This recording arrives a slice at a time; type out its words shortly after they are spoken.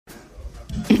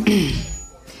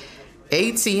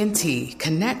AT&T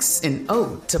connects an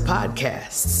ode to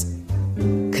podcasts.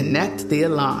 Connect the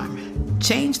alarm.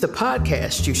 Change the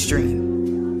podcast you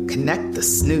stream. Connect the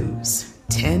snooze.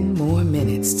 10 more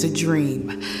minutes to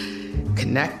dream.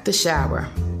 Connect the shower.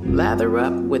 Lather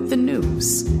up with the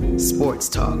news. Sports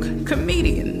talk,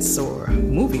 comedians, or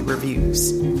movie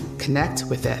reviews. Connect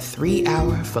with that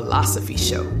 3-hour philosophy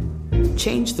show.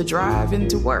 Change the drive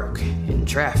into work in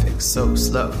traffic so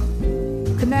slow.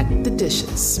 Connect the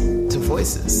dishes to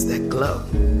voices that glow.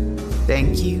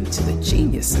 Thank you to the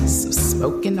geniuses of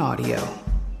spoken audio.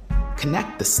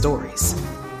 Connect the stories.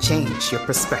 Change your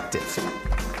perspective.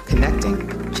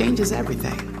 Connecting changes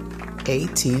everything.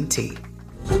 AT&T.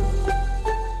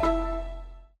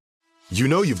 You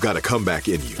know you've got a comeback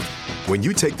in you. When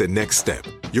you take the next step,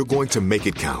 you're going to make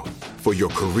it count. For your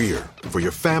career, for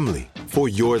your family, for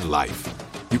your life.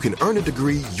 You can earn a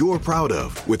degree you're proud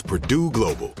of with Purdue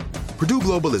Global. Purdue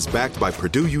Global is backed by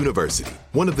Purdue University,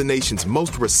 one of the nation's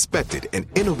most respected and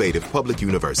innovative public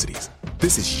universities.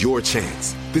 This is your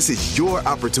chance. This is your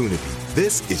opportunity.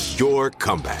 This is your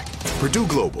comeback. Purdue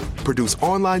Global, Purdue's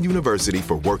online university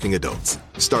for working adults.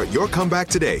 Start your comeback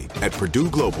today at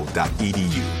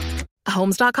purdueglobal.edu.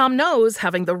 Homes.com knows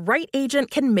having the right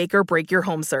agent can make or break your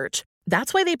home search.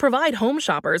 That's why they provide home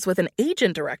shoppers with an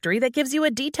agent directory that gives you a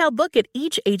detailed look at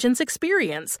each agent's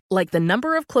experience, like the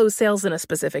number of closed sales in a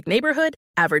specific neighborhood,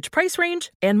 average price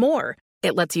range, and more.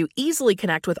 It lets you easily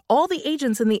connect with all the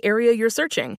agents in the area you're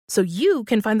searching, so you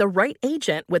can find the right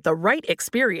agent with the right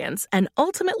experience and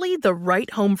ultimately the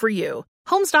right home for you.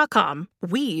 Homes.com.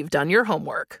 We've done your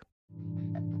homework.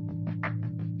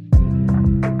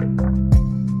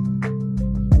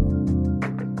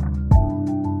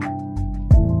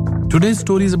 Today's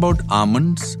story is about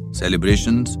almonds,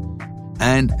 celebrations,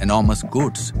 and enormous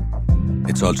goats.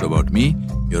 It's also about me,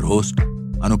 your host,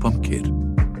 Anupam Kher.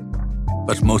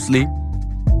 But mostly,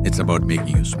 it's about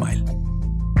making you smile.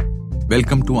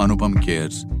 Welcome to Anupam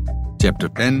Kher's Chapter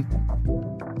 10,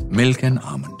 Milk and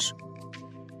Almonds.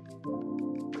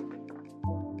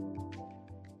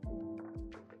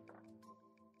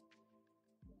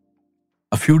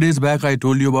 A few days back, I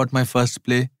told you about my first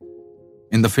play.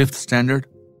 In the 5th standard,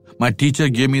 my teacher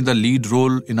gave me the lead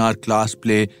role in our class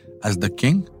play as the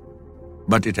king,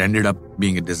 but it ended up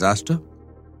being a disaster.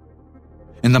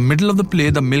 In the middle of the play,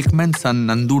 the milkman's son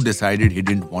Nandu decided he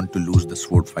didn't want to lose the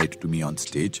sword fight to me on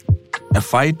stage. A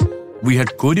fight we had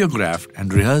choreographed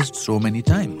and rehearsed so many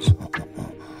times.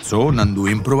 So Nandu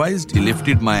improvised. He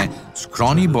lifted my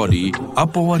scrawny body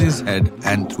up over his head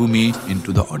and threw me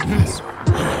into the audience.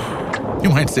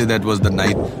 You might say that was the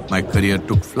night my career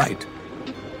took flight.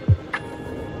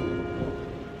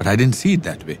 But I didn't see it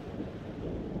that way.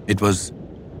 It was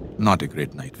not a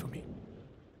great night for me.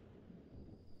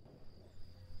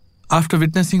 After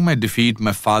witnessing my defeat,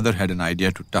 my father had an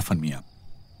idea to toughen me up.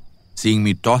 Seeing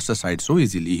me tossed aside so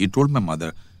easily, he told my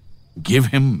mother, "Give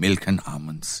him milk and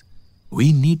almonds.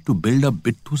 We need to build up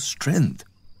Bittu's strength."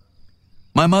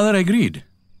 My mother agreed,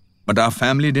 but our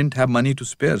family didn't have money to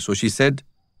spare, so she said,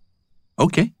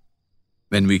 "Okay,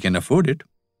 when we can afford it,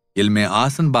 il mein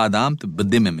aasan badam to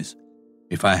budde mein mis.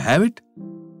 If I have it,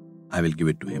 I will give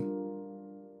it to him."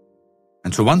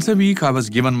 And so once a week, I was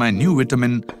given my new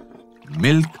vitamin,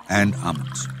 milk and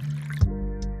almonds.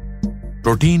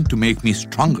 Protein to make me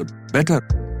stronger, better,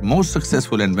 more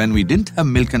successful. And when we didn't have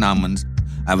milk and almonds,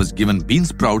 I was given bean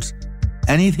sprouts,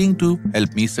 anything to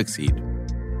help me succeed.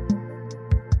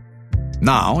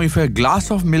 Now, if a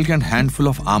glass of milk and handful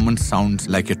of almonds sounds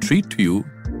like a treat to you,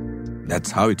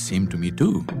 that's how it seemed to me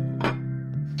too.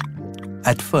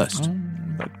 At first.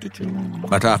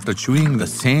 But after chewing the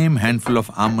same handful of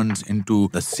almonds into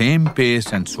the same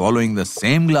paste and swallowing the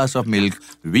same glass of milk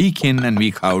week in and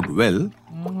week out, well,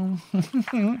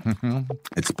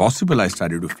 it's possible I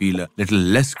started to feel a little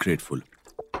less grateful.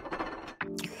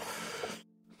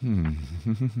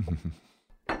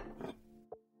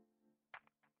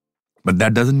 But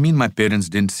that doesn't mean my parents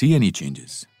didn't see any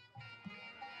changes.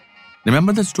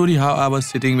 Remember the story how I was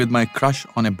sitting with my crush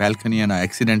on a balcony and I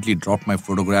accidentally dropped my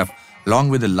photograph along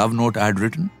with a love note I had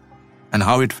written? And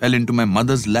how it fell into my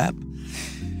mother's lap?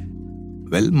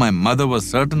 Well, my mother was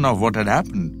certain of what had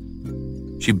happened.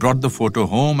 She brought the photo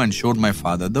home and showed my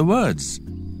father the words.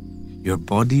 "Your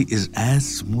body is as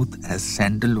smooth as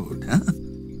sandalwood, huh?"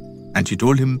 And she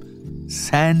told him,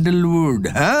 "Sandalwood,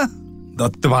 huh?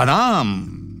 Dattvaram,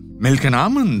 milk and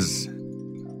almonds."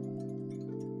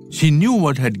 She knew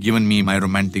what had given me my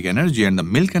romantic energy, and the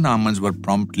milk and almonds were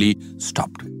promptly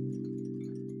stopped.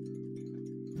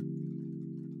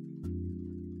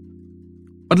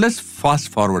 But let's fast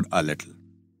forward a little.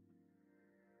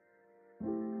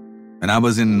 When I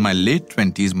was in my late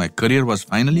 20s, my career was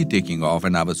finally taking off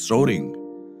and I was soaring.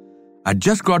 I'd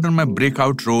just gotten my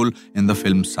breakout role in the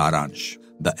film Saransh,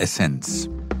 The Essence.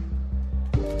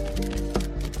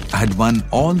 I had won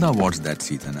all the awards that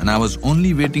season and I was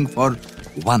only waiting for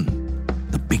one,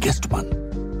 the biggest one.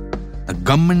 The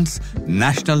government's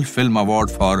National Film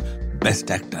Award for Best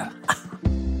Actor.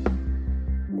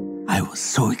 I was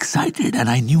so excited and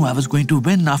I knew I was going to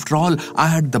win. After all, I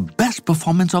had the best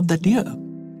performance of that year.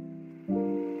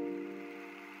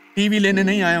 TV लेने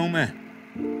नहीं आया हूं मैं,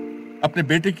 अपने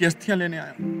बेटे की अस्थियां लेने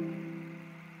आया हूं।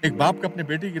 एक बाप का अपने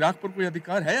बेटे की राख पर कोई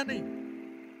अधिकार है या नहीं?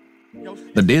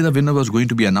 The day the winner was going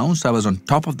to be announced, I was on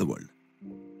top of the world.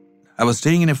 I was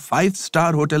staying in a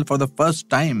 5-star hotel for the first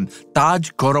time,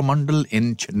 Taj Coromandel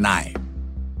in Chennai.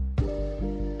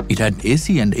 It had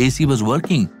AC and AC was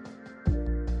working.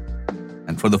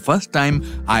 And for the first time,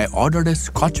 I ordered a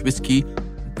Scotch whiskey,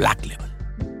 Black Label.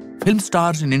 Film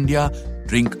stars in India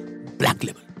drink Black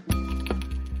Label.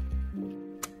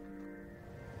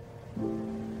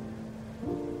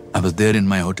 I was there in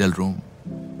my hotel room,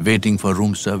 waiting for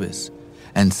room service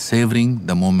and savoring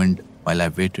the moment while I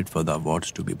waited for the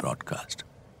awards to be broadcast.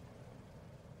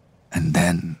 And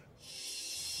then,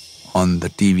 on the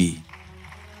TV,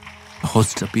 the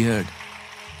host appeared.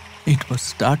 It was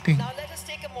starting. Now let us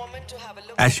take a moment to have a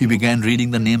look. As she began reading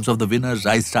the names of the winners,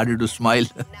 I started to smile.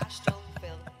 National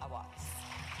Film Awards.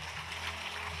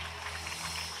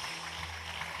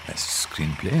 Best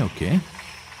screenplay, okay.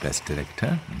 Best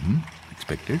director,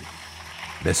 expected.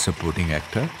 Best supporting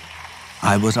actor.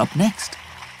 I was up next.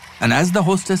 And as the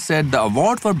hostess said, the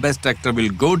award for best actor will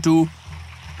go to...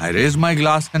 I raised my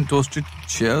glass and toasted,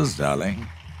 cheers, darling.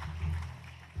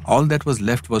 All that was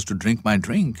left was to drink my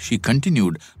drink. She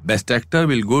continued, best actor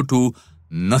will go to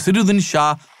Naseeruddin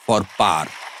Shah for Paar.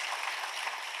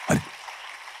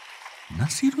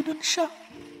 Naseeruddin Shah?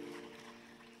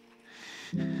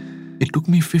 It took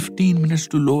me 15 minutes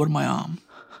to lower my arm.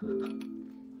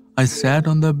 I sat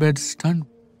on the bed stunned.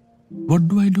 What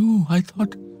do I do? I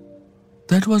thought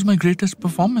that was my greatest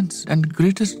performance and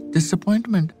greatest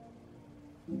disappointment.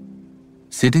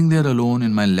 Sitting there alone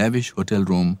in my lavish hotel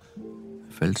room,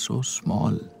 I felt so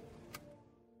small.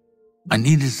 I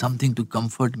needed something to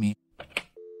comfort me.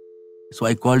 So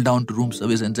I called down to room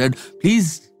service and said,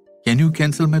 please, can you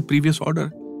cancel my previous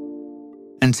order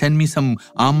and send me some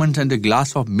almonds and a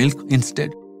glass of milk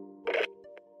instead?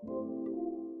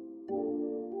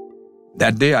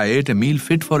 That day I ate a meal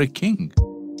fit for a king.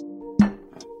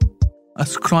 A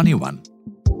scrawny one.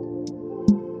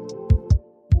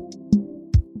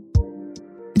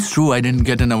 It's true I didn't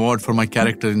get an award for my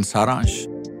character in Saransh.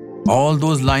 All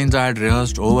those lines I had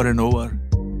rehearsed over and over,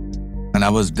 and I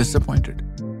was disappointed.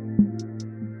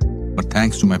 But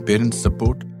thanks to my parents'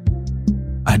 support,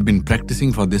 I had been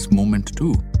practicing for this moment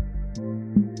too.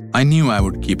 I knew I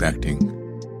would keep acting.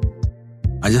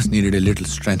 I just needed a little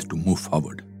strength to move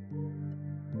forward.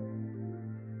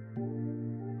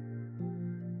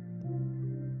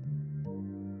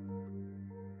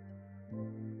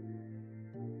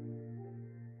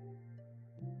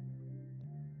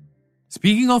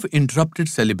 Speaking of interrupted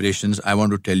celebrations, I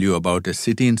want to tell you about a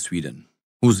city in Sweden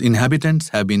whose inhabitants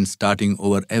have been starting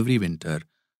over every winter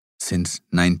since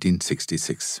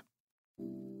 1966.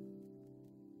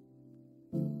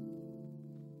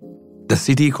 The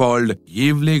city called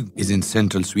Gävle is in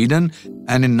central Sweden,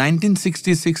 and in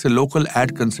 1966 a local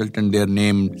ad consultant there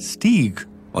named Stig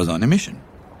was on a mission.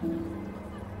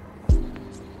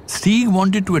 Stig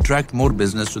wanted to attract more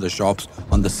business to the shops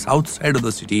on the south side of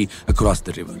the city across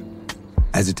the river.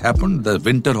 As it happened, the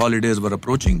winter holidays were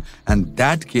approaching, and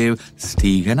that gave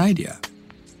Stig an idea.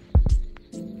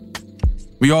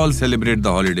 We all celebrate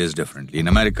the holidays differently. In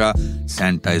America,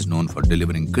 Santa is known for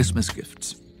delivering Christmas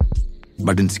gifts.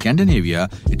 But in Scandinavia,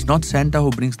 it's not Santa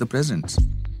who brings the presents.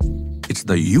 It's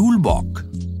the Yule Bok,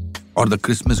 or the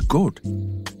Christmas goat.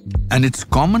 And it's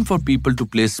common for people to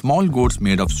place small goats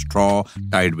made of straw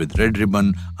tied with red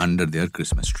ribbon under their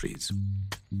Christmas trees.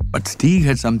 But Stig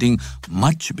had something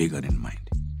much bigger in mind.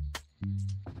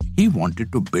 He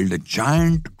wanted to build a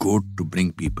giant goat to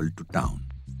bring people to town.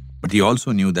 But he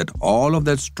also knew that all of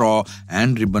that straw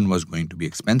and ribbon was going to be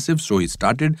expensive, so he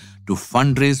started to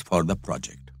fundraise for the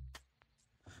project.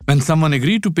 When someone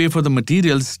agreed to pay for the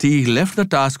materials, Stig left the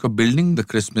task of building the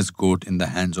Christmas goat in the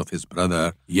hands of his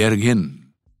brother, Jörgen,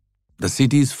 the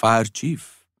city's fire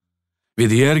chief.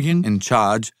 With Jörgen in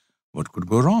charge, what could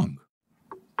go wrong?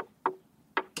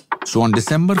 So on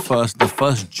December 1st, the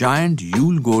first giant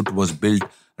Yule goat was built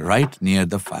right near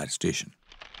the fire station.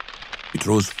 It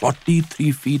rose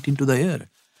 43 feet into the air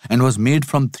and was made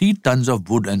from 3 tons of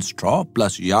wood and straw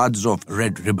plus yards of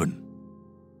red ribbon.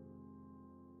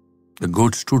 The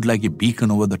goat stood like a beacon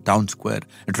over the town square,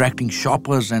 attracting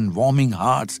shoppers and warming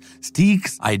hearts.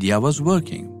 Stig's idea was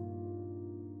working.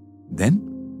 Then,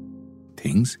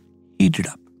 things heated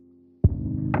up.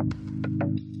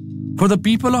 For the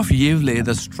people of Yevle,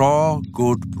 the straw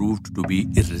goat proved to be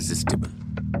irresistible.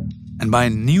 And by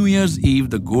New Year's Eve,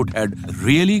 the goat had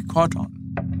really caught on.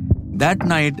 That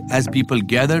night, as people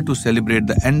gathered to celebrate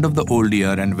the end of the old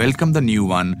year and welcome the new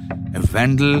one, a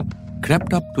vandal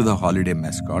crept up to the holiday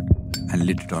mascot and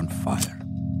lit it on fire.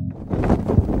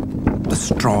 The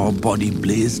straw body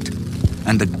blazed,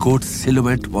 and the goat's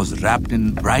silhouette was wrapped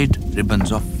in bright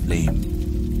ribbons of flame.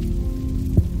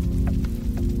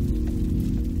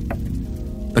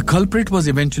 The culprit was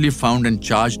eventually found and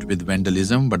charged with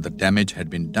vandalism, but the damage had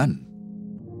been done.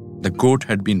 The goat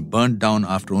had been burnt down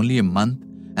after only a month,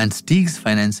 and Stig's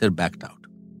financier backed out.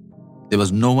 There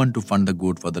was no one to fund the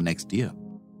goat for the next year.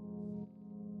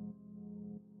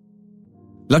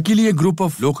 Luckily, a group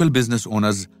of local business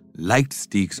owners liked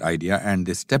Stig's idea and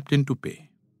they stepped in to pay.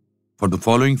 For the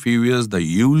following few years, the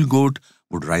Yule goat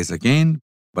would rise again,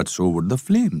 but so would the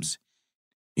flames.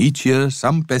 Each year,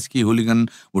 some pesky hooligan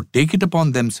would take it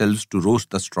upon themselves to roast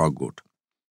the straw goat.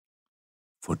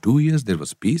 For 2 years, there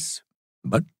was peace.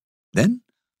 But then,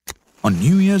 on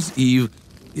New Year's Eve,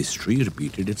 history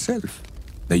repeated itself.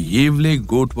 The Yevle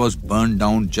goat was burned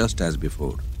down just as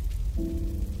before.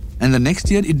 And the next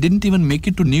year, it didn't even make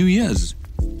it to New Year's.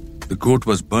 The goat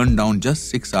was burned down just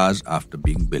 6 hours after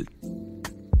being built.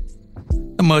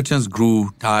 The merchants grew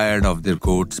tired of their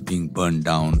goats being burned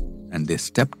down, and they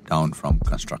stepped down from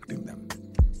constructing them.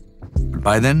 But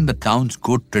by then, the town's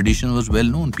goat tradition was well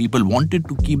known. People wanted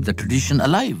to keep the tradition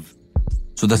alive.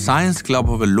 So the science club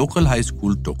of a local high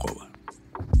school took over.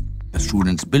 The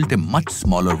students built a much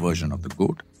smaller version of the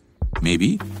goat.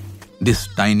 Maybe this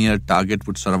tinier target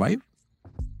would survive.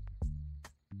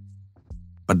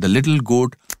 But the little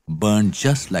goat burned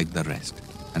just like the rest,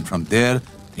 and from there,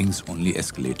 things only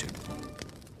escalated.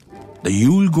 The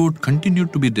Yule goat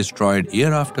continued to be destroyed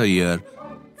year after year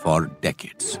for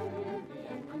decades.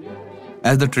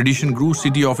 As the tradition grew,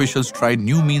 city officials tried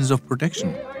new means of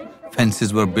protection.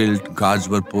 Fences were built, guards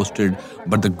were posted,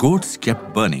 but the goats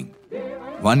kept burning.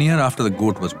 1 year after the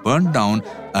goat was burned down,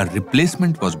 a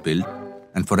replacement was built,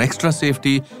 and for extra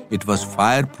safety, it was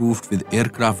fireproofed with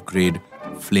aircraft-grade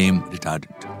flame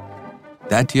retardant.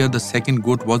 That year, the second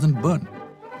goat wasn't burned.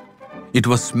 It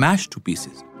was smashed to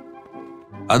pieces.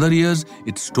 Other years,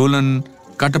 it's stolen,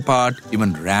 cut apart,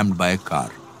 even rammed by a car.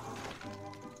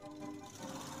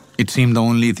 It seemed the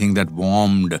only thing that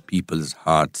warmed people's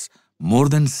hearts more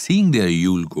than seeing their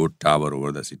Yule goat tower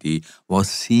over the city was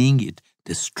seeing it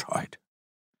destroyed.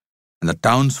 And the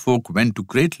townsfolk went to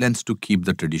great lengths to keep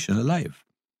the tradition alive.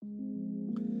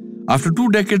 After 2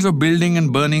 decades of building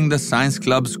and burning, the science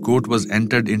club's goat was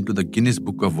entered into the Guinness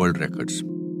Book of World Records.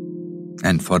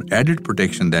 And for added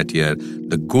protection that year,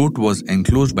 the goat was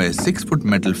enclosed by a 6-foot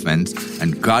metal fence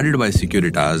and guarded by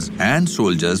Securitas and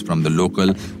soldiers from the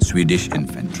local Swedish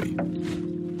infantry.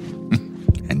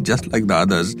 And just like the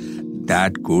others,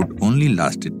 that goat only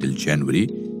lasted till January.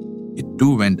 It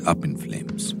too went up in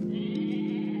flames.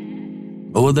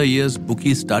 Over the years,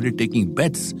 bookies started taking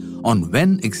bets on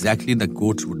when exactly the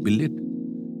goats would be lit.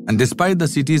 And despite the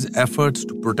city's efforts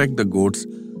to protect the goats,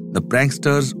 the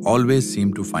pranksters always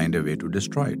seemed to find a way to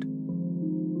destroy it.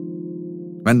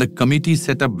 When the committee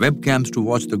set up webcams to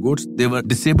watch the goats, they were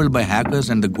disabled by hackers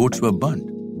and the goats were burnt.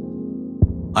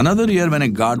 Another year, when a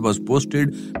guard was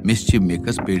posted, mischief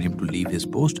makers paid him to leave his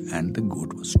post and the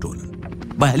goat was stolen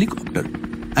by helicopter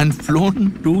and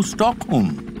flown to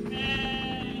Stockholm.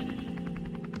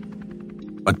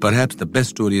 But perhaps the best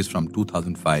story is from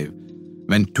 2005,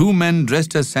 when 2 men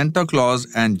dressed as Santa Claus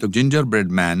and the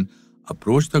gingerbread man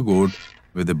approached the goat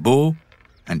with a bow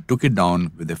and took it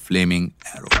down with a flaming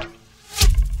arrow.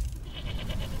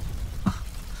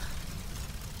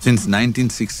 Since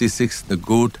 1966, the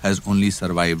goat has only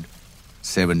survived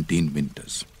 17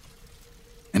 winters.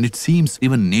 And it seems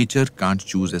even nature can't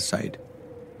choose a side.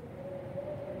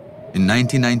 In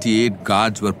 1998,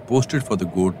 guards were posted for the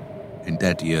goat, and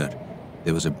that year,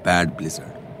 there was a bad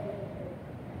blizzard.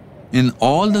 In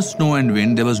all the snow and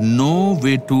wind, there was no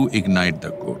way to ignite the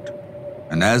goat.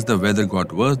 And as the weather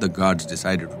got worse, the guards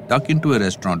decided to duck into a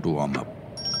restaurant to warm up.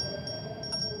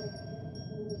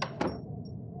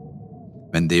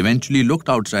 When they eventually looked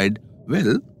outside,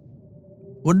 well,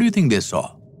 what do you think they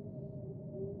saw?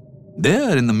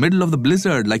 There, in the middle of the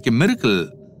blizzard, like a miracle,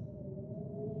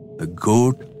 the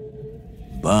goat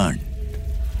burned.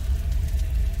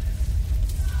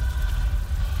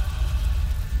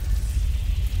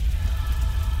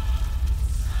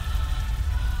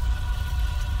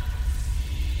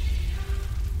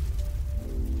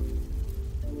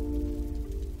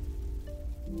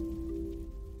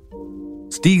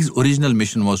 Stig's original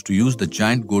mission was to use the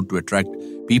giant goat to attract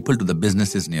people to the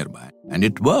businesses nearby, and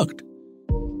it worked.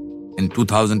 In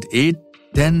 2008,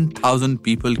 10,000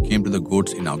 people came to the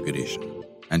goat's inauguration.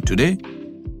 And today,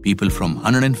 people from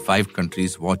 105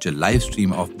 countries watch a live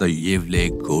stream of the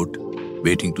Yevle goat,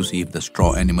 waiting to see if the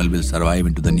straw animal will survive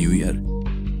into the new year.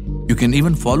 You can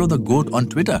even follow the goat on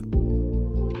Twitter.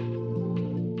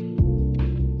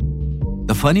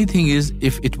 The funny thing is,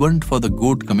 if it weren't for the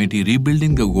goat committee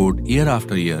rebuilding the goat year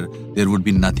after year, there would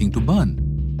be nothing to burn.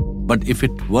 But if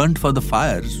it weren't for the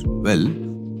fires, well,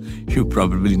 you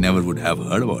probably never would have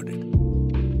heard about it.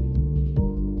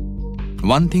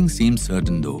 One thing seems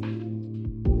certain though.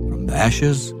 From the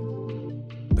ashes,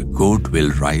 the goat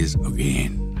will rise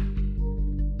again.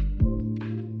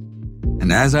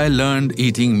 And as I learned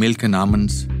eating milk and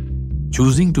almonds,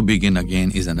 choosing to begin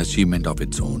again is an achievement of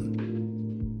its own.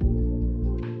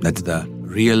 That's the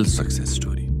real success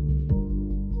story.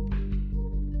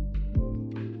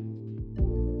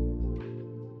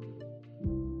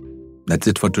 That's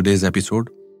it for today's episode.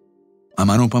 I'm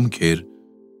Anupam Kher.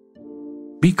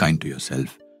 Be kind to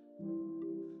yourself.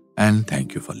 And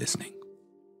thank you for listening.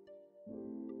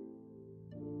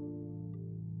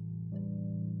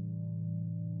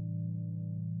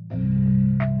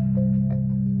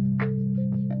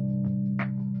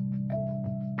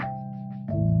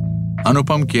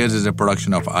 Anupam Cares is a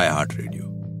production of iHeartRadio.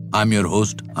 I'm your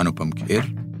host, Anupam Kher.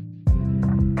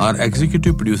 Our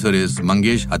executive producer is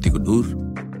Mangesh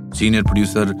Hatikudur, senior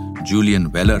producer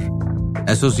Julian Weller,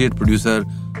 associate producer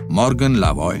Morgan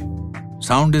Lavoy,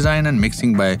 sound design and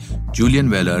mixing by Julian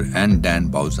Weller and Dan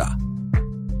Bauza.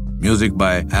 Music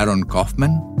by Aaron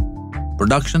Kaufman.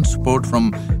 Production support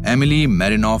from Emily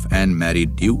Marinoff and Mary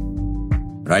Dew.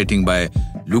 Writing by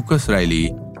Lucas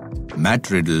Riley,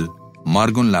 Matt Riddle,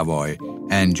 Morgan Lavoy,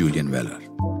 and Julian Weller.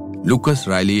 Lucas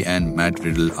Riley and Matt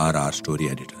Riddle are our story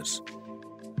editors.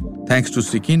 Thanks to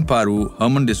Sikin Paru,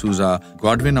 Herman D'Souza,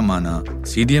 Godwin Amana,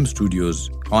 CDM Studios,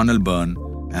 Connell Byrne,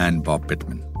 and Bob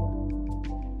Pittman.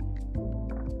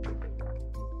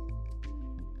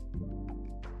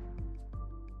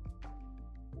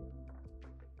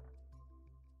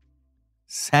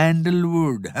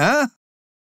 Sandalwood, huh?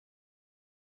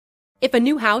 If a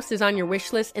new house is on your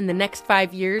wish list in the next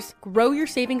 5 years, grow your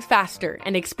savings faster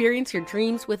and experience your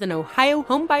dreams with an Ohio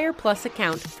Homebuyer Plus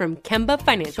account from Kemba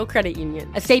Financial Credit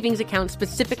Union. A savings account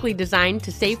specifically designed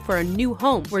to save for a new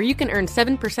home, where you can earn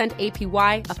 7%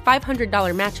 APY, a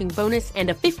 $500 matching bonus,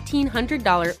 and a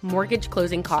 $1,500 mortgage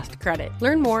closing cost credit.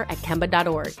 Learn more at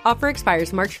Kemba.org. Offer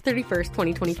expires March 31st,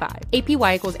 2025.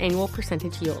 APY equals annual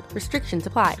percentage yield. Restrictions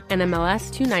apply.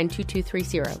 NMLS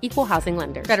 292230. Equal housing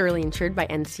lender. Federally insured by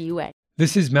NCUA.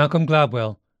 This is Malcolm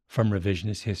Gladwell from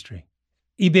Revisionist History.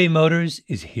 eBay Motors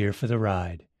is here for the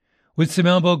ride. With some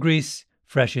elbow grease,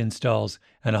 fresh installs,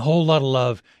 and a whole lot of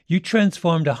love, you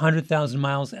transformed 100,000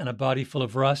 miles and a body full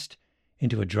of rust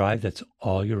into a drive that's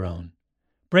all your own.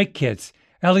 Brake kits,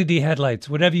 LED headlights,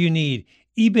 whatever you need,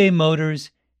 eBay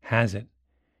Motors has it.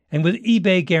 And with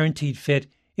eBay Guaranteed Fit,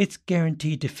 it's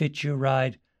guaranteed to fit your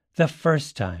ride the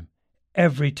first time,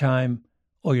 every time,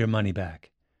 or your money back.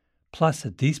 Plus,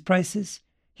 at these prices,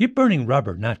 you're burning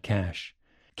rubber, not cash.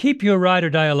 Keep your ride or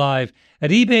die alive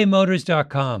at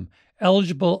ebaymotors.com.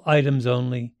 Eligible items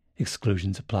only.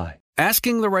 Exclusions apply.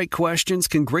 Asking the right questions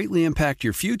can greatly impact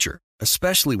your future,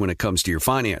 especially when it comes to your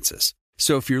finances.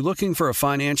 So if you're looking for a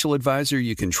financial advisor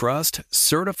you can trust,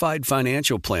 certified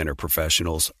financial planner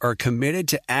professionals are committed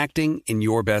to acting in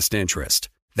your best interest.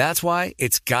 That's why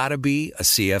it's got to be a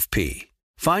CFP.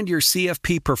 Find your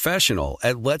CFP professional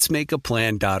at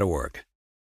letsmakeaplan.org.